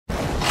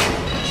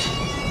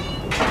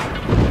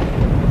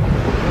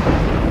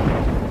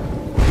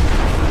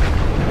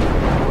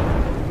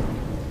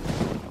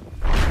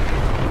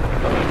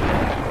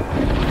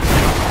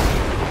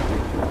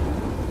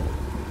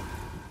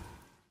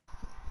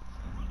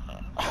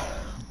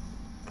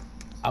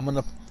I'm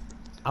gonna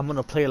I'm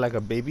gonna play like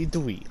a baby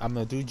Dewey. I'm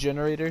gonna do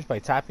generators by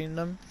tapping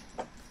them,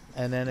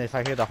 and then if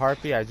I hear the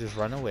heartbeat, I just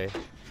run away.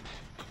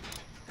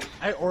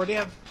 I already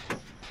have.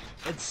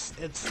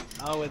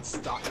 Oh, it's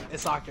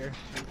doctor.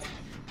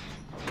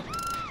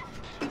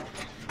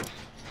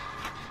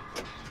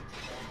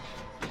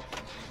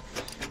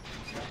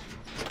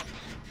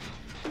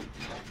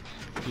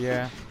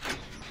 Yeah.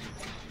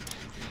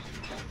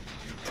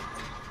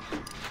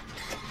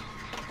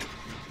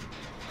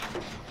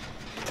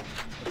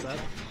 What's up?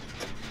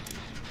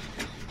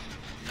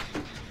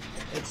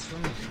 It's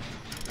from.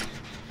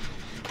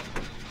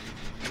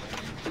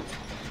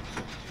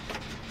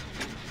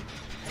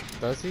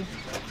 Does he?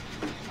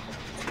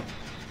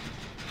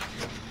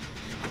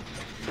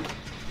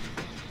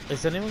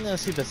 Is anyone gonna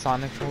see the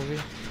Sonic movie?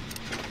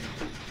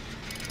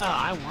 Oh,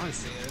 I want to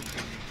see it.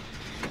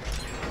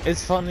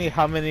 It's funny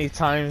how many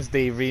times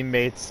they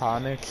remade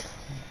Sonic,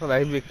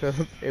 like because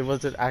it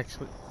wasn't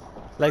actually.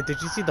 Like, did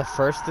you see the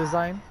first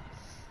design?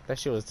 That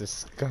shit was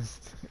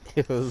disgusting.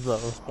 It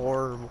was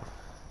horrible.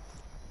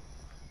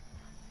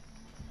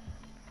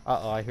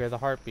 Uh-oh, I hear the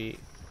heartbeat.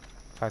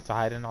 I have to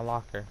hide in a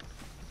locker.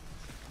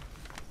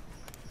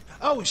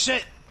 Oh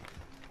shit!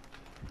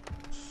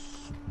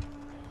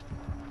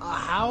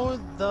 How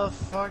the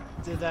fuck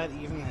did that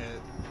even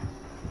hit?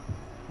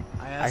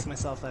 I ask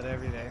myself that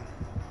every day.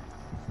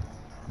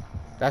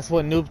 That's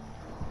what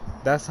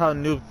That's how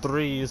Noob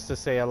 3 used to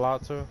say a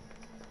lot too.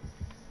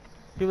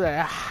 He was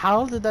like,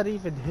 how did that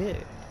even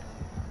hit?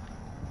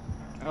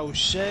 Oh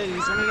shit,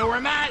 he's gonna know where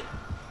I'm at!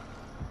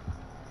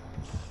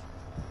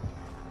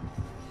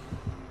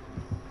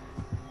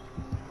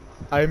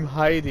 I'm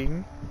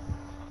hiding.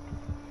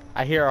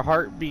 I hear a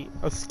heartbeat.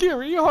 A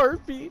scary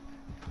heartbeat.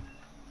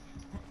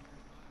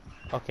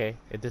 Okay,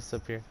 it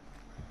disappeared.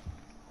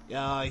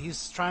 Yeah,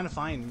 he's trying to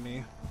find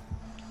me.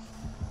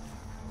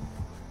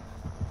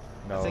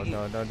 No.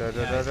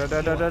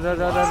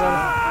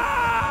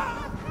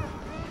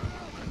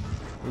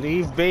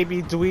 Leave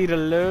baby Dweet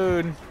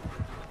alone.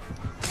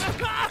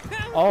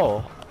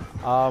 Oh,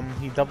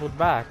 he doubled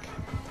back.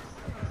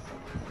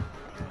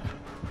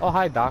 Oh,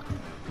 hi, Doc.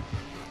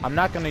 I'm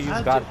not gonna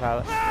use God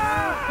Palette.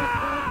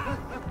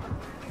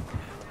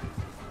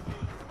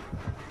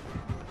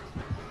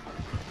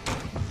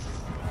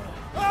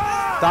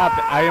 Stop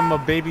it. I am a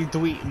baby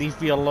Dweet. Leave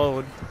me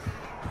alone.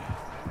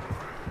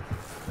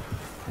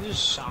 You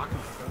just shock him.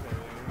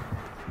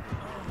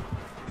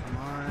 Come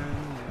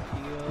on,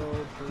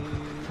 heal,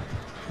 please.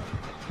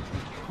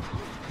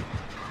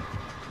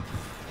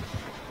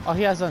 Oh,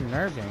 he has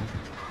unnerving.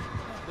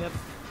 Yep.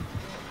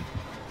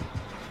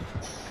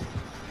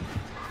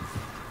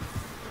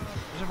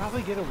 I should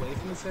probably get away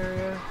from this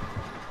area,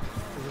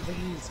 because I think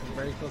he's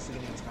very close to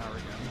getting his power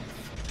again.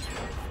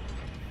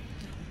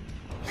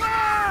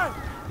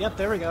 Yep,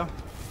 there we go.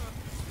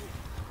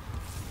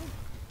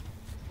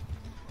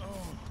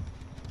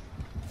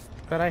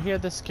 But I hear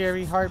the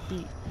scary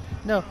heartbeat.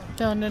 No.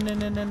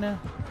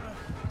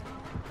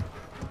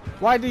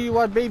 Why do you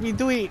want baby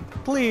Dweet?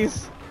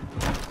 Please.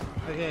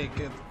 Okay,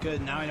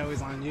 good. Now I know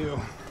he's on you.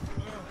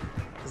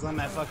 Because I'm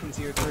at fucking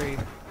tier 3.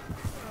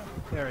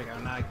 There we go,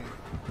 now I can.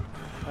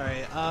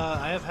 Alright,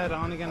 I have head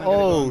on again.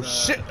 Oh,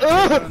 shit.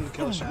 Go in the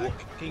kill shack.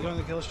 Can you go in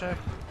the kill shack?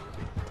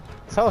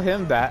 Tell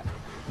him that.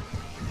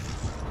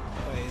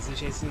 Wait, is he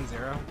chasing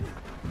Zero?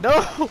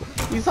 No!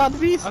 He's on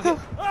me still.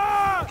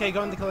 Okay,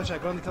 go in the killer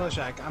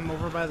shack, I'm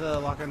over by the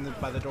locker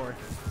by the door.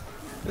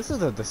 This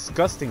is a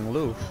disgusting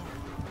loop.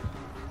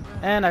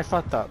 And I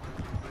fucked up.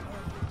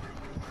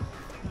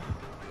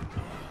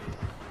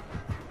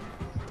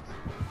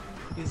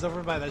 He's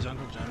over by that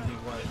jungle gym, he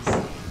was.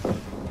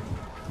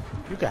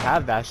 You can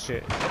have that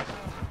shit.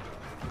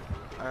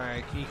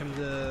 Alright, can you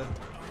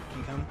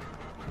come?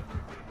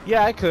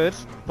 Yeah, I could,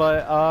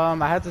 but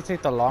I had to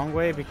take the long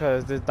way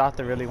because this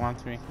doctor really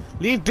wants me.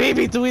 Leave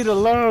baby Dweet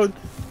alone!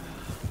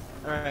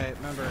 Alright,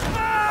 remember,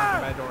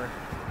 locker by door.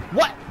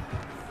 What?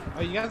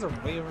 Oh, you guys are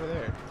way over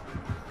there.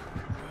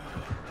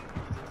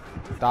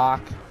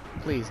 Doc,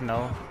 please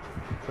no.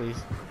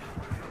 Please.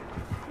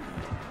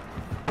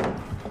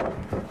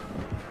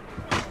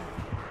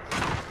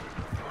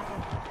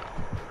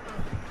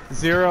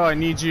 Zero, I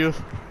need you.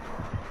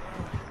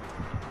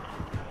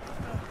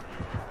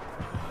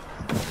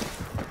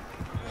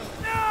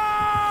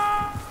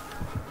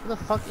 Who the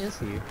fuck is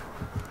he?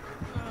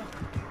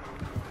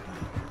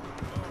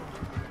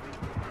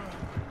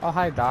 Oh,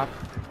 hi, Doc.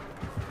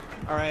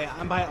 Alright,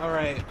 I'm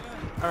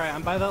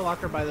by that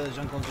locker by the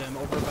jungle gym,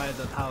 over by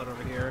the pallet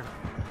over here.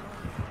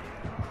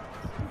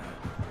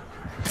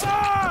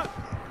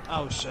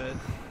 Oh shit.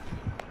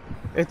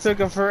 It took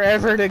him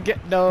forever to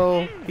get.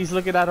 No, he's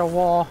looking at a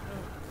wall.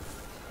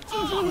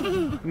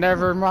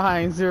 Never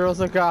mind,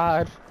 Zero's a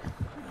god.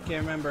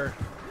 Can't remember.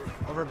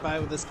 Over by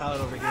with this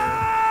pallet over here, in the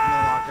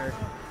locker.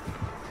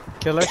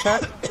 Killer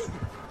check?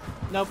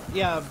 Nope,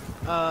 yeah,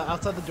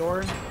 outside the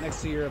door,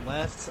 next to your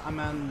left. I'm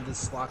on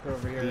this locker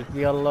over here. Leave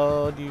me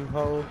alone, you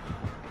hoe.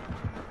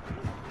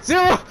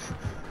 Zero!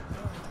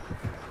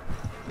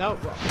 No,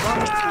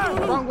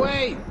 wrong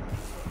way!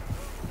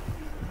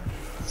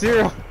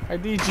 Zero, I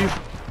need you.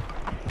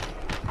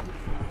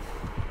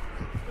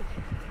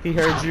 He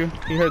heard you.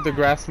 He heard the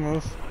grass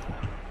move.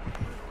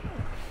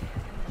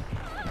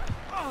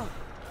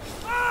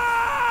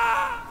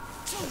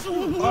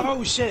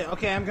 Oh shit!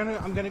 Okay, I'm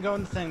gonna go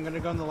in the thing. I'm gonna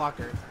go in the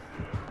locker.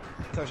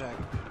 Koshak.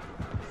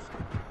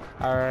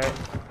 All right.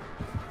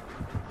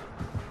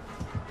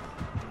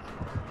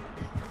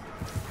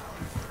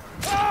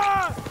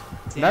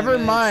 Never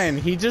mind.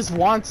 He just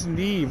wants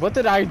me. What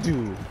did I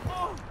do?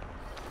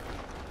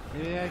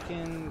 Maybe I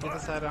can get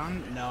this hat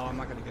on. No, I'm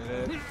not gonna get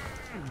it.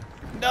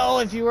 No,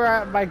 if you were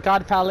at my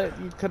god palette,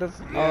 you could have.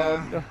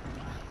 Yeah. No.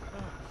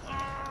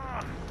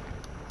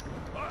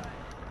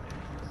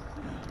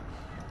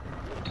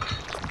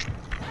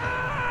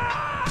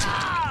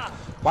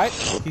 What?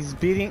 He's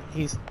beating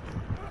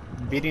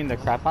the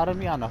crap out of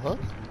me on a hook?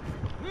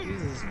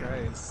 Jesus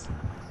Christ.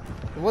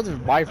 It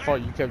wasn't my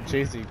fault you kept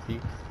chasing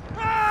me.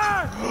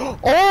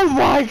 Oh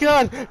my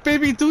god!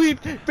 Baby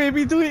Dweet!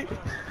 Baby Dweet!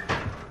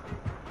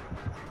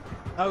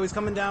 Oh, he's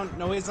coming down.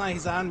 No, he's not.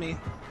 He's on me.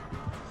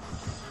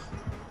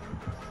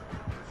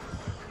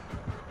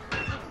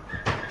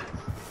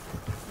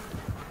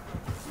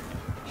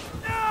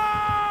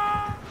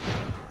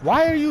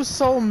 Why are you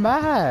so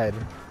mad?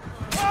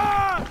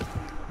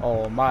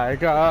 Oh my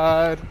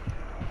god.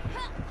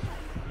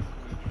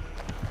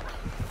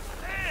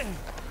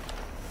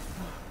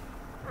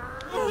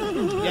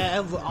 Yeah,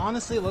 it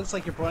honestly looks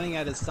like you're pointing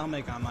at his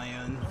stomach on my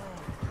end.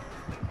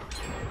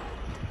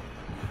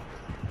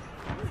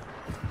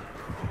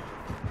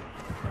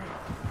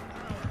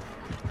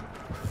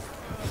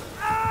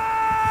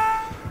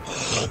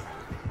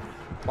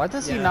 Why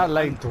does he not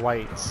like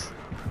Dweets?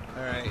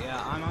 Alright,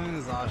 yeah, I'm on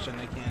exhaustion.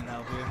 I can't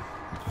help you.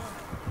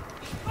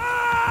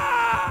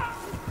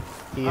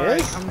 He All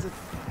right, is? come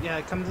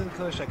to the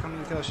kill shack. Come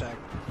to the kill shack.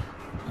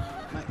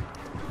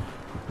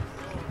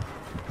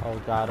 Oh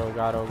god, oh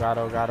god, oh god,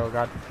 oh god, oh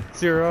god.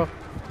 Zero.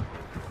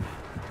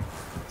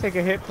 Take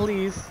a hit,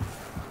 please.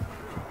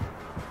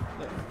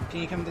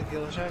 Can you come to the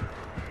kill shack?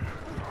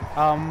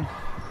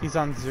 He's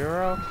on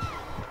zero.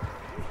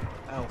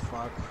 Oh,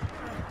 fuck.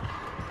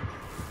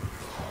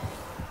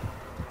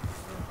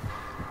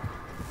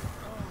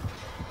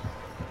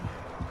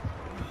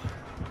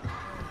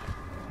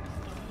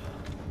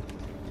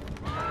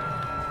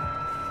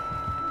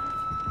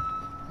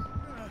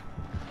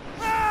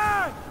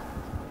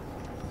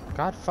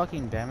 God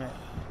fucking damn it.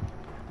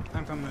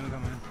 I'm coming.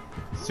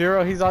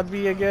 Zero, he's on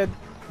me again.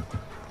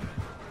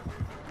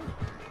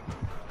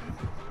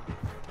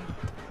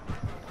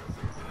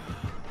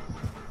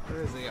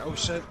 Where is he? Oh,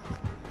 shit.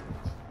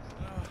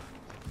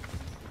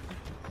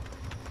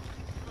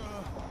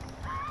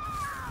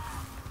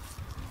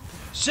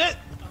 Shit!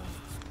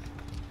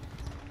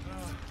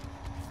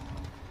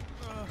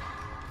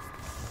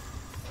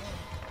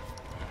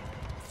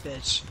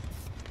 Bitch.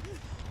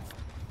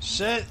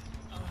 Shit!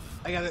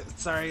 I got it.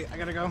 Sorry, I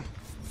gotta go.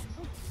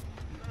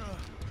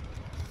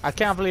 I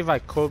can't believe I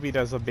Kobe'd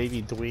as a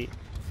baby Dweet.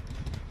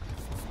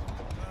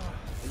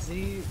 Is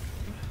he?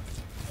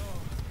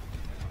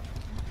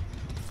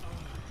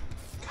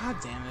 God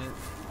damn it.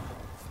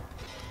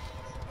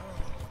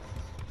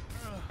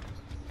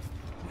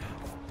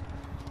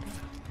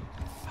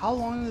 How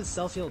long does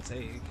self-heal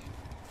take?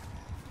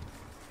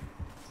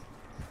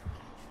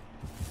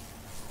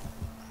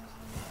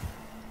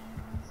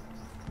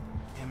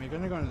 Damn, you're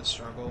gonna go into the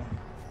struggle.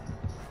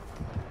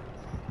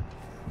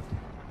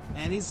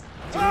 And he's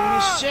doing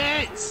his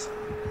shit!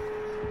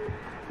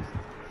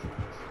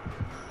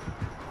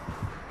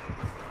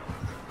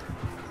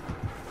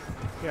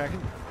 Here, I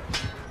can...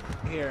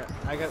 Here,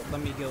 let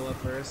me heal up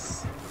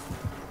first.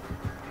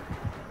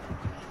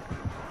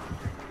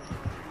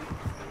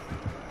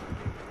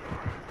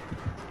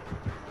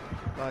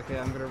 Okay,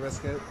 I'm gonna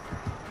risk it.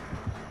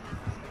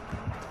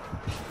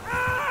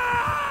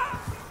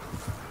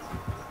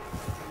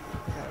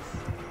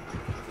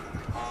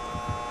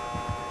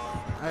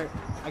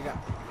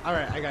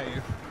 Alright, I got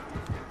you.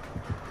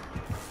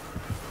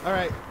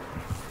 Alright.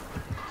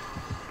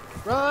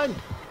 Run!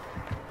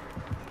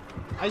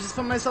 I just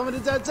put myself in a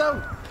dead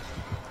zone!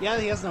 Yeah,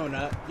 he has no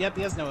nut. Yep,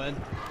 he has no head.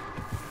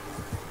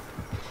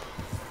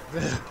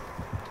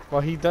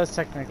 Well, he does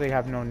technically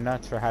have no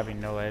nuts for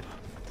having no head.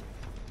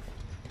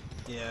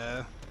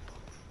 Yeah.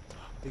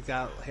 He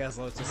has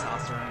low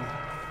testosterone.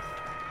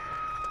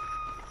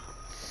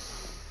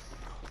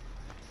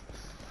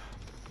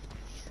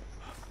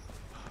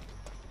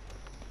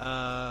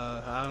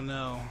 I don't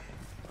know.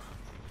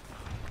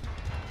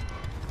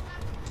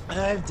 I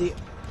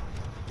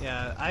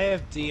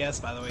have DS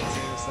by the way too,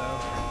 so.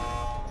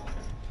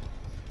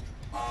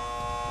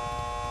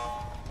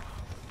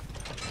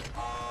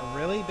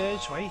 Really,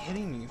 bitch? Why are you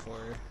hitting me for?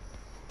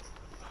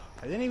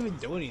 I didn't even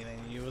do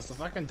anything to you. It was the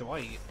fucking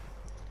Dwight.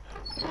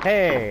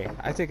 Hey,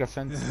 I take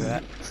offense to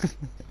that.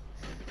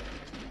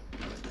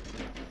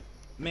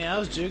 Man, I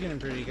was juking him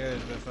pretty good,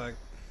 but fuck.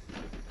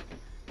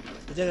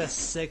 I did a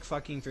sick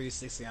fucking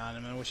 360 on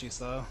him, I wish you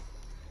saw.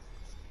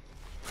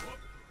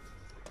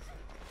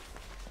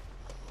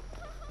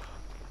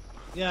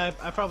 Yeah,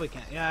 I probably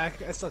can. Yeah,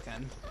 I still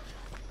can.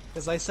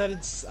 Because I said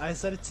it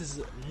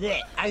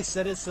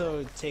so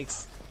it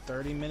takes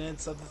 30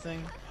 minutes of the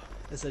thing.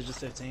 It says just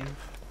 15.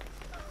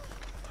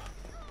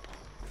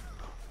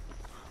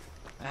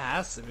 It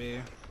has to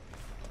be.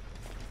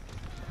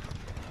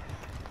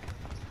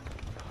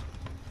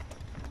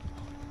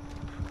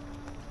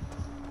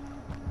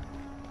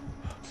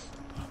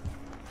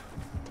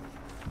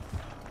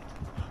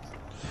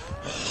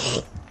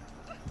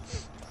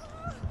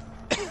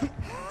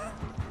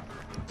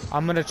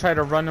 I'm gonna try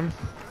to run him.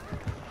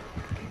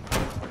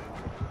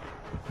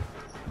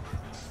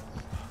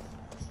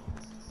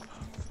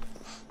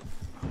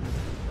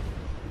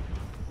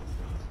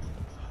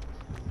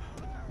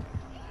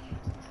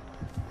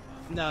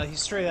 No,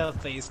 he's straight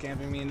out face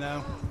camping me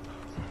now.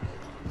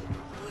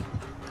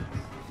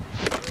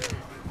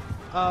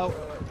 Oh.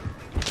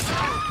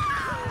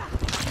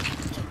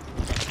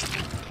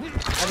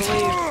 I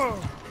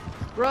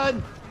believe.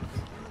 Run!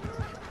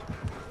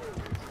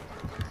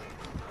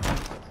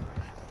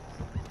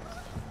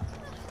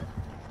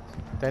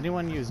 Did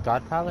anyone use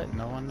God Palette?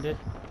 No one did.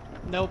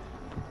 Nope.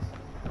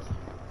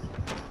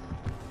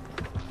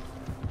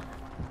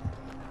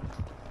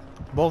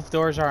 Both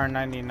doors are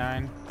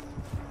 99.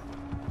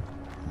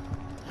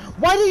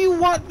 Why do you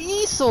want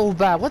me so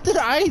bad? What did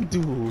I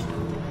do?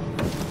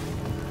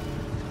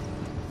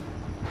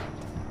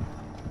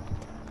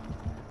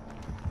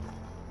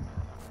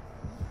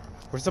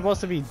 We're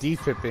supposed to be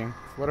depipping.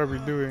 What are we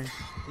doing?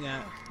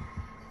 Yeah.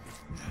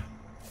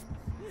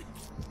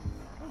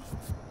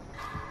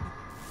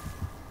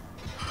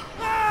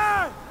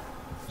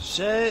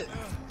 Shit.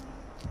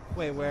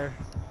 Wait, where?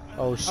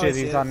 Oh shit,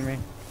 he's on me.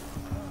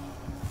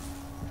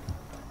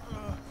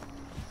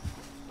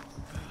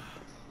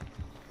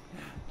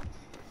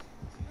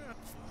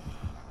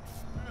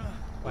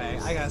 Wait,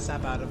 I gotta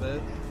snap out of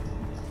it.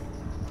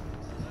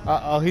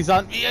 Uh-oh, he's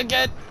on me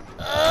again!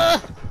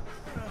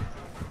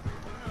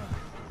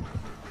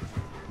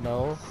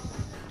 No.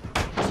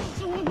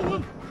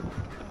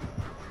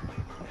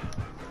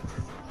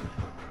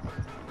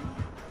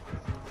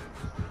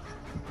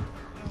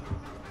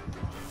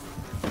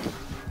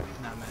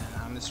 Nah, man,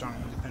 I'm the strong,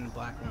 independent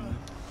black woman.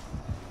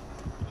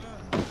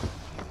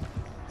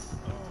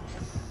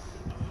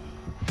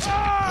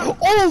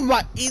 Oh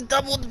my! He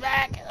doubled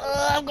back!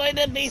 I'm going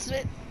to the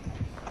basement!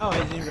 Oh,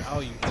 I didn't.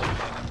 Oh, you killed me.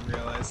 I didn't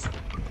realize.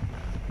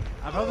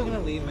 I'm probably gonna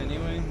leave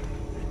anyway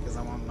because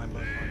I want my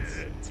blood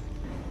points.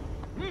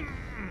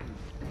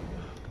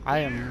 I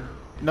am...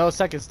 No,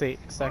 second state.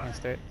 Second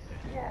state.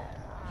 Oh,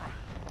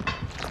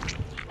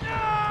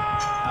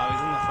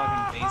 he's in the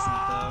fucking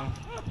basement though.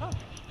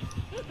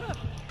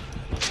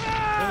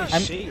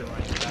 Holy shit, you're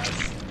running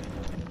fast.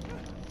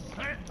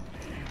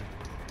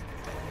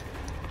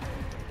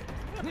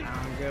 I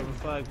don't give a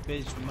fuck,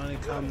 bitch. The money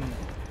come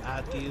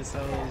out these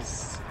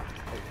hoes.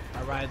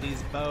 I ride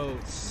these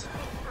boats.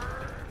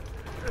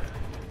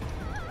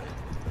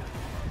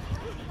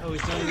 Oh,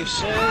 he's doing good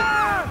shit.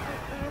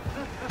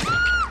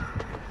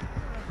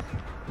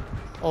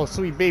 Oh,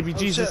 sweet baby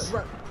Jesus.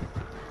 Shit.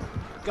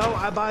 Go,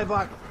 I buy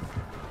block.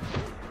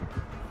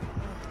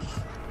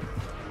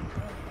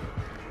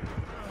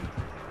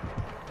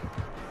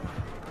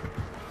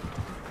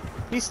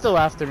 He's still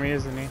after me,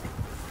 isn't he?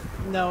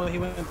 No, he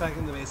went back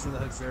in the base of the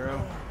hook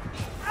zero.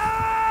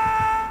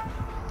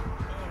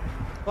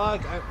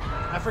 Fuck,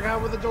 I forgot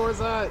where the door's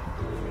at.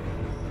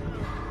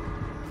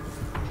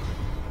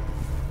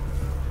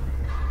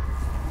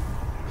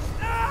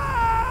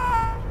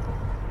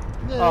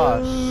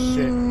 Oh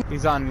shit,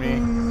 he's on me.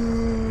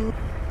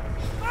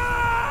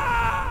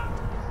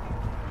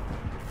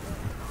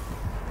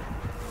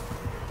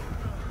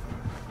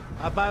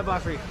 I buy a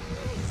block for you.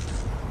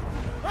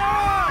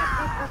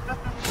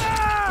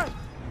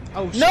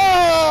 Oh shit. No,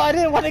 I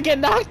didn't want to get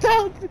knocked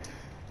out.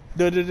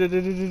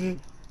 DC,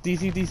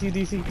 DC,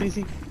 DC,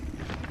 DC.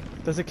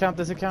 Does it count?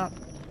 Does it count?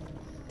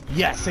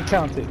 Yes, it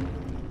counted.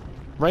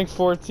 Rank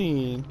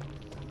 14.